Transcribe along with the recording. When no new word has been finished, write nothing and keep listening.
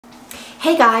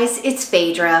Hey guys, it's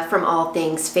Phaedra from All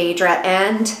Things Phaedra,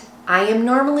 and I am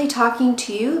normally talking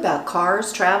to you about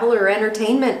cars, travel, or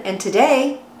entertainment, and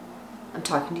today I'm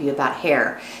talking to you about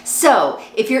hair. So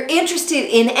if you're interested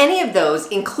in any of those,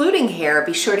 including hair,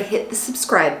 be sure to hit the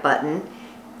subscribe button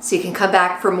so you can come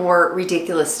back for more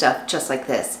ridiculous stuff just like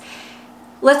this.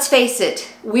 Let's face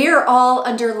it, we're all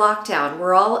under lockdown,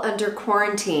 we're all under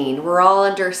quarantine, we're all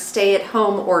under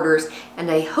stay-at-home orders,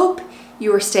 and I hope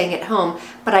you are staying at home,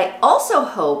 but I also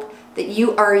hope that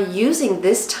you are using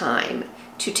this time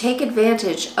to take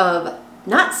advantage of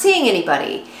not seeing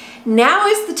anybody. Now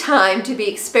is the time to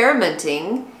be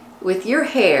experimenting with your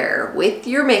hair, with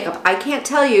your makeup. I can't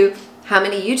tell you how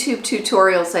many YouTube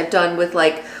tutorials I've done with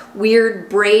like weird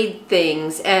braid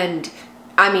things, and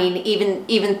I mean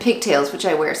even pigtails, which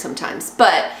I wear sometimes.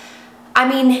 But I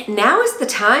mean, now is the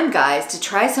time, guys, to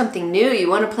try something new. You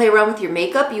want to play around with your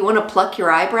makeup? You want to pluck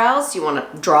your eyebrows? You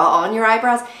want to draw on your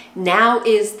eyebrows? Now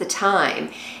is the time.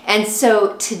 And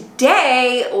so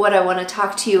today, what I want to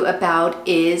talk to you about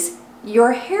is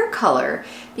your hair color,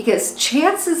 because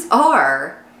chances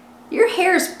are your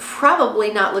hair is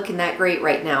probably not looking that great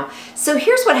right now. So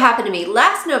here's what happened to me.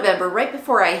 Last November, right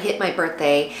before I hit my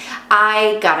birthday,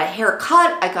 I got a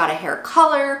haircut, I got a hair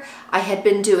color, I had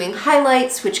been doing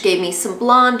highlights, which gave me some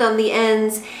blonde on the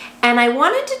ends, and I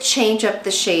wanted to change up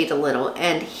the shade a little,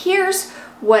 and here's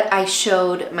what I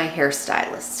showed my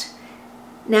hairstylist.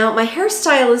 Now, my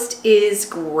hairstylist is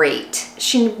great.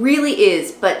 She really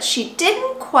is, but she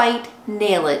didn't quite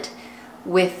nail it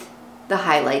with the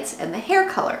highlights and the hair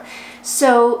color.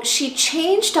 So she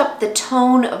changed up the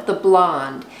tone of the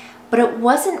blonde, but it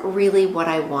wasn't really what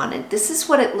I wanted. This is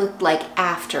what it looked like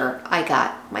after I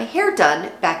got my hair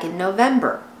done back in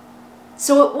November.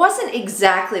 So it wasn't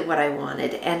exactly what I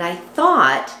wanted, and I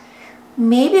thought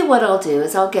maybe what I'll do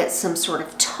is I'll get some sort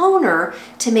of toner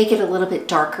to make it a little bit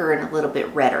darker and a little bit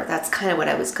redder. That's kind of what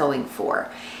I was going for.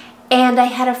 And I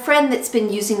had a friend that's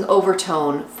been using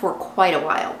Overtone for quite a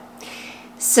while.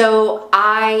 So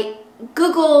I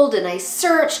Googled and I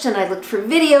searched and I looked for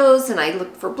videos and I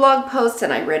looked for blog posts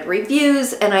and I read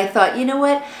reviews, and I thought, you know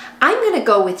what, I'm going to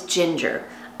go with Ginger.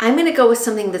 I'm going to go with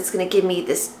something that's going to give me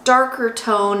this darker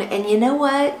tone, and you know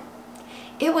what?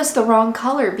 It was the wrong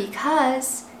color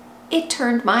because it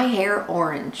turned my hair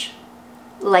orange,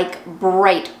 like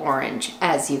bright orange,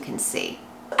 as you can see.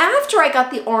 After I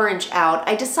got the orange out,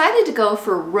 I decided to go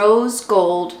for rose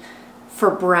gold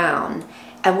for brown.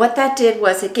 And what that did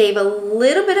was it gave a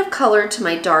little bit of color to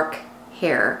my dark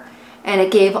hair, and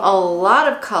it gave a lot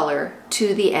of color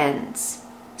to the ends.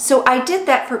 So I did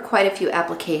that for quite a few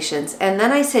applications, and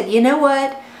then I said, you know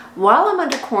what? While I'm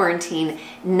under quarantine,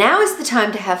 now is the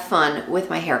time to have fun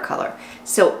with my hair color.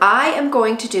 So I am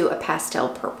going to do a pastel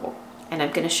purple, and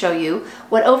I'm going to show you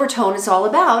what Overtone is all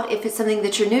about if it's something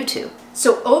that you're new to.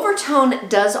 So Overtone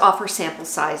does offer sample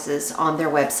sizes on their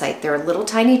website. They're little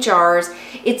tiny jars.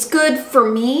 It's good for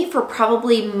me for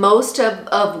probably most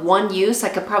of one use. I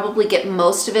could probably get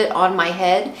most of it on my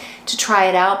head to try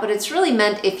it out, but it's really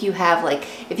meant if you have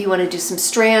if you want to do some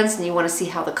strands and you want to see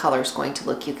how the color is going to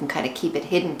look, you can kind of keep it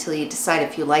hidden until you decide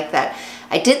if you like that.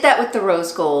 I did that with the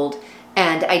rose gold,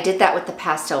 and I did that with the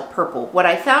pastel purple. What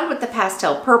I found with the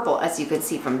pastel purple, as you can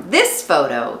see from this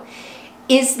photo,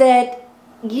 is that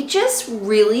you just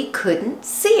really couldn't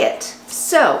see it.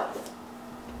 So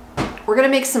we're gonna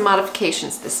make some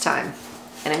modifications this time,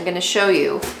 and I'm gonna show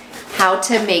you how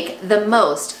to make the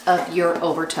most of your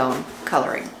Overtone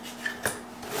coloring.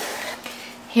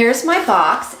 Here's my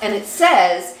box, and it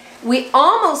says, we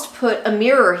almost put a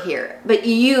mirror here, but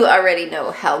you already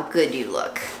know how good you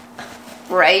look,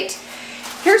 right?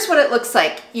 Here's what it looks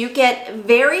like. You get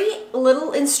very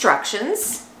little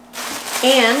instructions,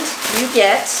 and you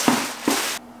get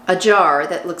a jar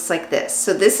that looks like this.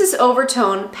 So this is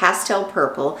Overtone Pastel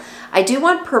Purple. I do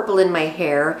want purple in my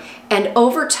hair, and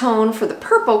Overtone for the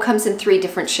purple comes in 3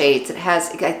 different shades. It has,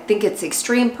 I think it's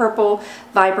Extreme Purple,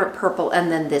 Vibrant Purple,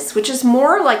 and then this, which is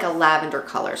more like a lavender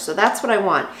color. So that's what I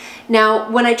want. Now,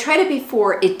 when I tried it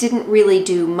before, it didn't really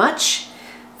do much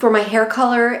for my hair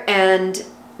color, and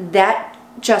that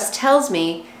just tells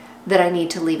me that I need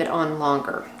to leave it on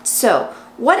longer. So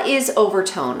what is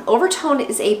Overtone? Overtone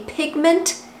is a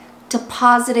pigment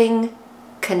depositing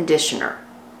conditioner.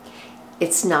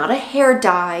 It's not a hair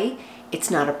dye. It's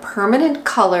not a permanent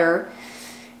color.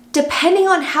 Depending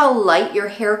on how light your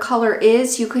hair color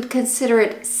is, you could consider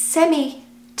it semi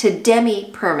to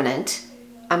demi-permanent.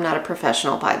 I'm not a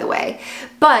professional, by the way,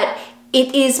 but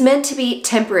it is meant to be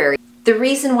temporary. The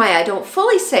reason why I don't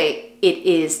fully say it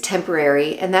is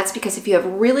temporary, and that's because if you have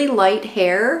really light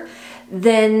hair,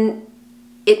 then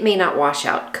it may not wash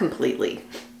out completely,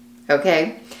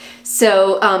 okay?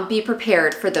 So be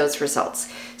prepared for those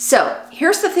results. So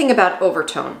here's the thing about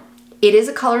Overtone. It is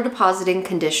a color depositing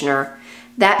conditioner.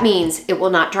 That means it will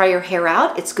not dry your hair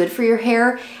out. It's good for your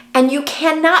hair, and you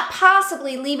cannot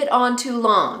possibly leave it on too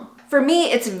long. For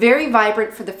me, it's very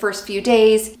vibrant for the first few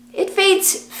days. It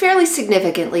fades fairly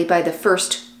significantly by the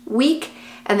first week,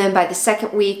 and then by the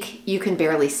second week, you can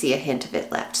barely see a hint of it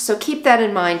left. So keep that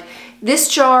in mind.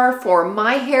 This jar for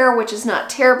my hair, which is not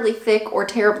terribly thick or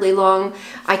terribly long,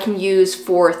 I can use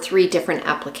for 3 different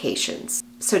applications.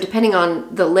 So depending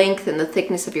on the length and the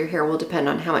thickness of your hair will depend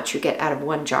on how much you get out of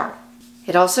one jar.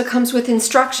 It also comes with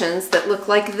instructions that look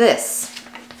like this.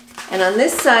 And on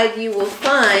this side, you will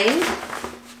find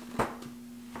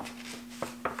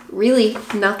really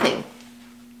nothing.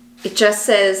 It just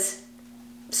says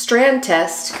strand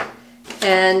test,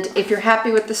 and if you're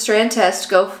happy with the strand test,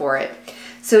 go for it.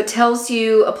 So it tells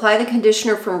you apply the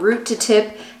conditioner from root to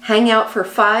tip, hang out for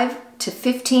 5 to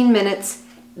 15 minutes,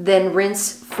 then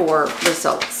rinse for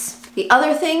results. The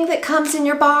other thing that comes in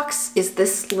your box is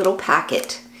this little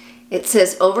packet. It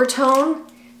says Overtone,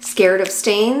 scared of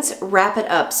stains, wrap it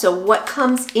up. So what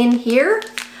comes in here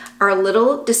are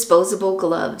little disposable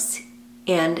gloves.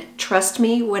 And trust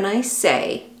me when I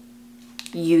say,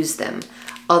 use them.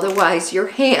 Otherwise, your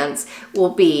hands will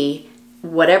be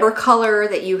whatever color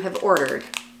that you have ordered.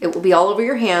 It will be all over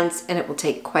your hands, and it will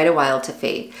take quite a while to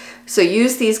fade. So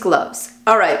use these gloves.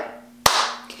 All right,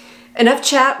 enough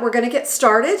chat. We're gonna get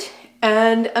started,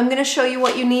 and I'm gonna show you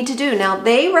what you need to do. Now,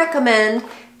 they recommend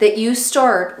that you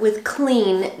start with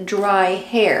clean, dry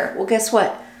hair. Well, guess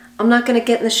what? I'm not gonna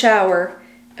get in the shower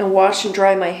and wash and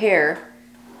dry my hair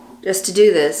just to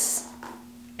do this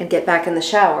and get back in the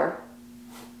shower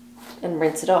and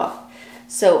rinse it off.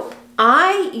 So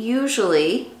I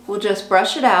usually will just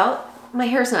brush it out. My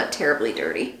hair's not terribly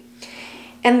dirty.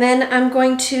 And then I'm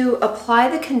going to apply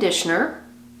the conditioner.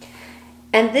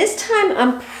 And this time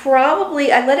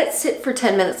I let it sit for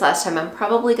 10 minutes last time. I'm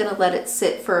probably gonna let it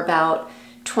sit for about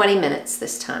 20 minutes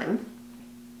this time.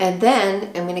 And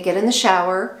then I'm gonna get in the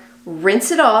shower,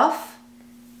 rinse it off,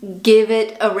 give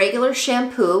it a regular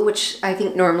shampoo, which I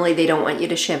think normally they don't want you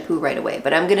to shampoo right away,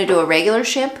 but I'm gonna do a regular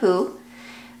shampoo,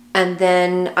 and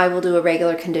then I will do a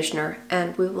regular conditioner,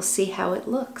 and we will see how it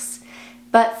looks.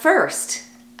 But first,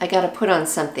 I gotta put on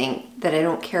something that I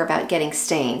don't care about getting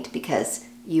stained, because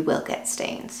you will get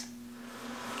stains.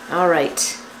 All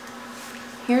right,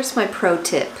 here's my pro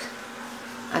tip.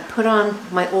 I put on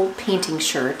my old painting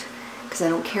shirt, because I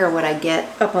don't care what I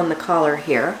get up on the collar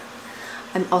here.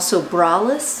 I'm also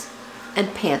braless and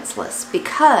pantsless,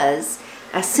 because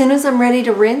as soon as I'm ready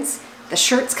to rinse, the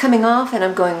shirt's coming off and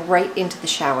I'm going right into the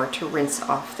shower to rinse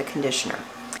off the conditioner.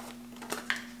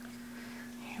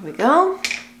 Here we go.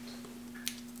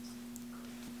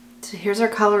 So here's our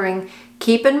coloring.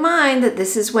 Keep in mind that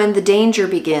this is when the danger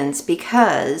begins,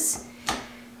 because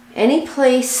any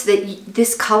place that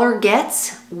this color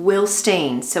gets will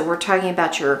stain. So we're talking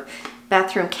about your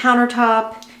bathroom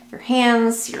countertop, your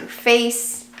hands, your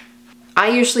face. I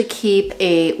usually keep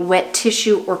a wet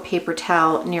tissue or paper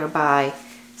towel nearby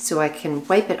so I can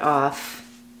wipe it off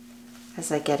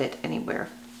as I get it anywhere.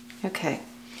 Okay,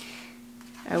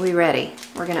 are we ready?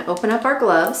 We're gonna open up our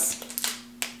gloves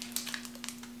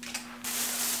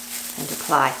and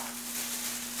apply.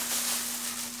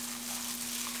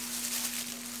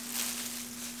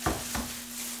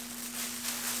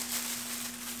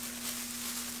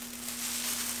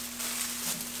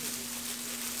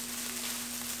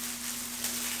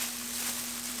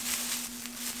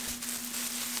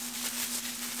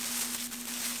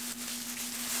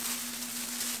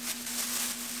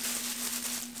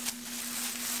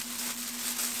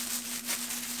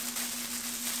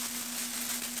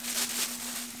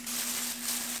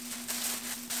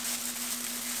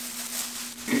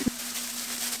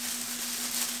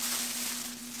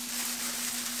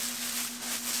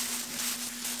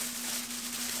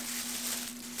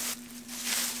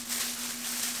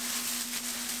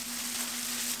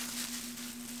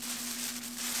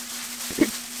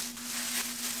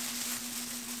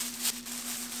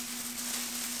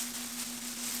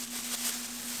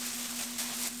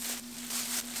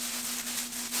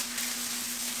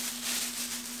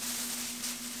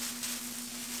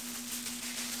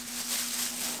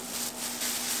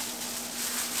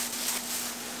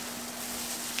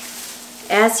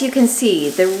 As you can see,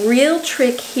 the real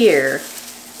trick here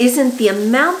isn't the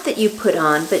amount that you put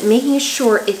on, but making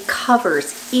sure it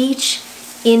covers each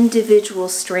individual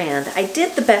strand. I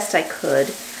did the best I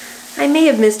could. I may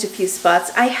have missed a few spots.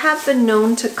 I have been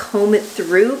known to comb it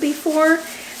through before,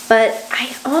 but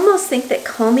I almost think that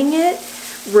combing it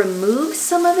remove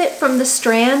some of it from the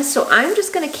strand, so I'm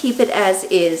just going to keep it as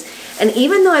is. And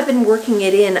even though I've been working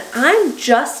it in, I'm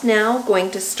just now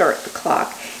going to start the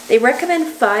clock. They recommend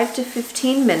 5 to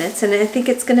 15 minutes, and I think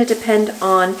it's going to depend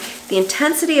on the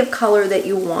intensity of color that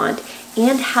you want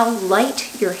and how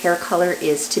light your hair color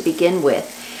is to begin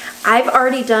with. I've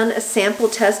already done a sample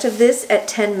test of this at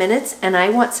 10 minutes, and I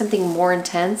want something more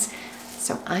intense,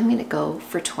 so I'm going to go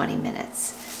for 20 minutes.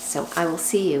 So I will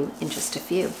see you in just a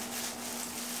few.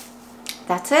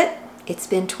 That's it. It's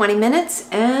been 20 minutes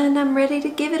and I'm ready to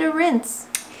give it a rinse.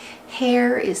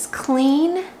 Hair is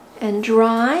clean and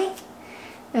dry,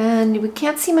 and we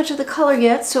can't see much of the color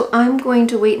yet, so I'm going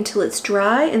to wait until it's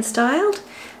dry and styled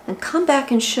and come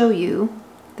back and show you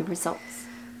the results.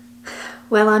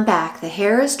 Well, I'm back. The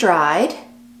hair is dried.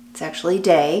 It's actually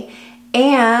day,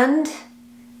 and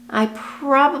I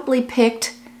probably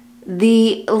picked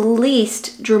the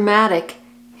least dramatic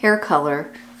hair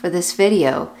color for this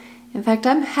video. In fact,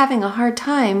 I'm having a hard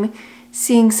time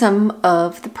seeing some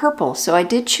of the purple, so I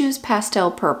did choose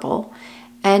Pastel Purple,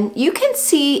 and you can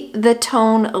see the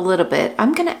tone a little bit.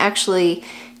 I'm going to actually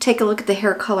take a look at the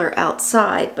hair color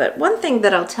outside, but one thing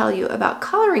that I'll tell you about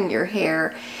coloring your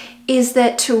hair is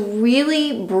that to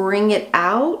really bring it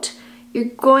out, you're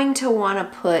going to want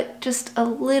to put just a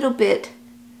little bit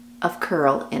of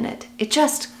curl in it. It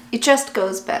just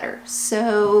goes better.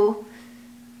 So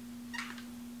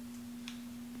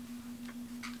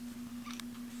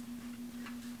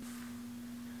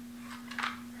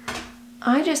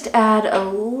I just add a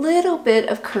little bit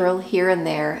of curl here and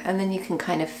there, and then you can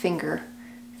kind of finger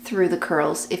through the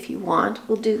curls if you want.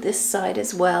 We'll do this side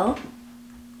as well.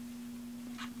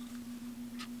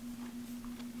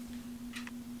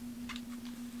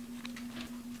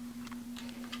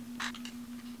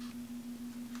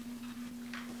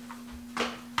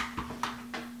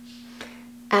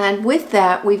 And with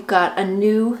that, we've got a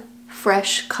new,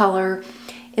 fresh color.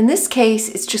 In this case,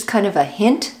 it's just kind of a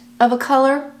hint of a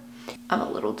color. I'm a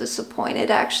little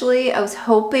disappointed, actually. I was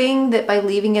hoping that by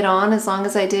leaving it on as long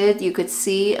as I did, you could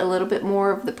see a little bit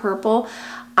more of the purple.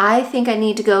 I think I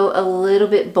need to go a little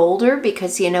bit bolder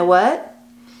because you know what?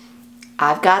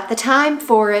 I've got the time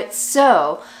for it.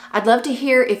 So I'd love to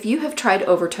hear if you have tried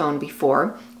Overtone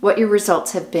before, what your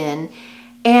results have been.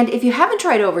 And if you haven't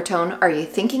tried Overtone, are you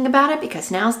thinking about it? Because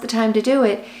now's the time to do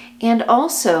it. And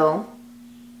also,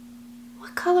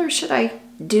 what color should I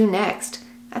do next?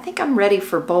 I think I'm ready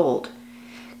for bold.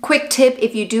 Quick tip,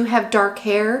 if you do have dark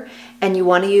hair and you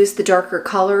want to use the darker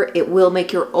color, it will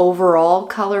make your overall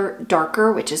color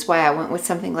darker, which is why I went with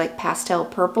something like Pastel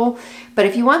Purple. But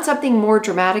if you want something more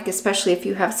dramatic, especially if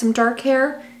you have some dark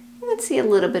hair, you can see a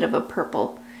little bit of a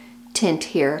purple tint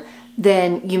here,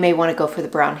 then you may want to go for the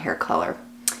brown hair color.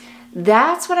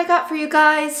 That's what I got for you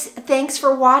guys. Thanks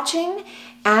for watching,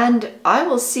 and I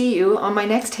will see you on my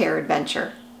next hair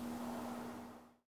adventure.